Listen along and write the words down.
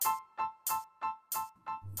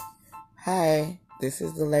Hi, this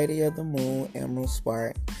is the Lady of the Moon, Emerald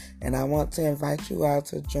Spark, and I want to invite you all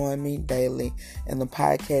to join me daily in the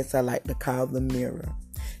podcast I like to call The Mirror.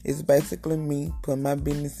 It's basically me putting my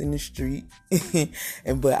business in the street,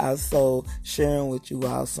 but also sharing with you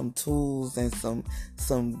all some tools and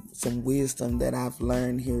some wisdom that I've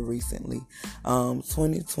learned here recently.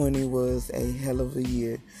 2020 was a hell of a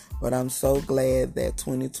year, but I'm so glad that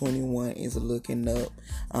 2021 is looking up.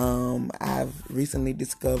 I've recently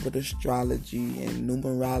discovered astrology and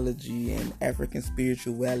numerology and African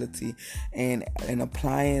spirituality, and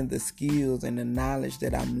applying the skills and the knowledge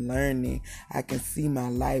that I'm learning, I can see my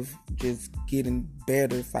life just getting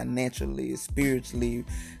better financially, spiritually,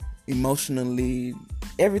 emotionally,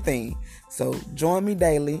 everything. So join me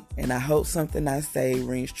daily, and I hope something I say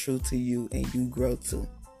rings true to you and you grow too.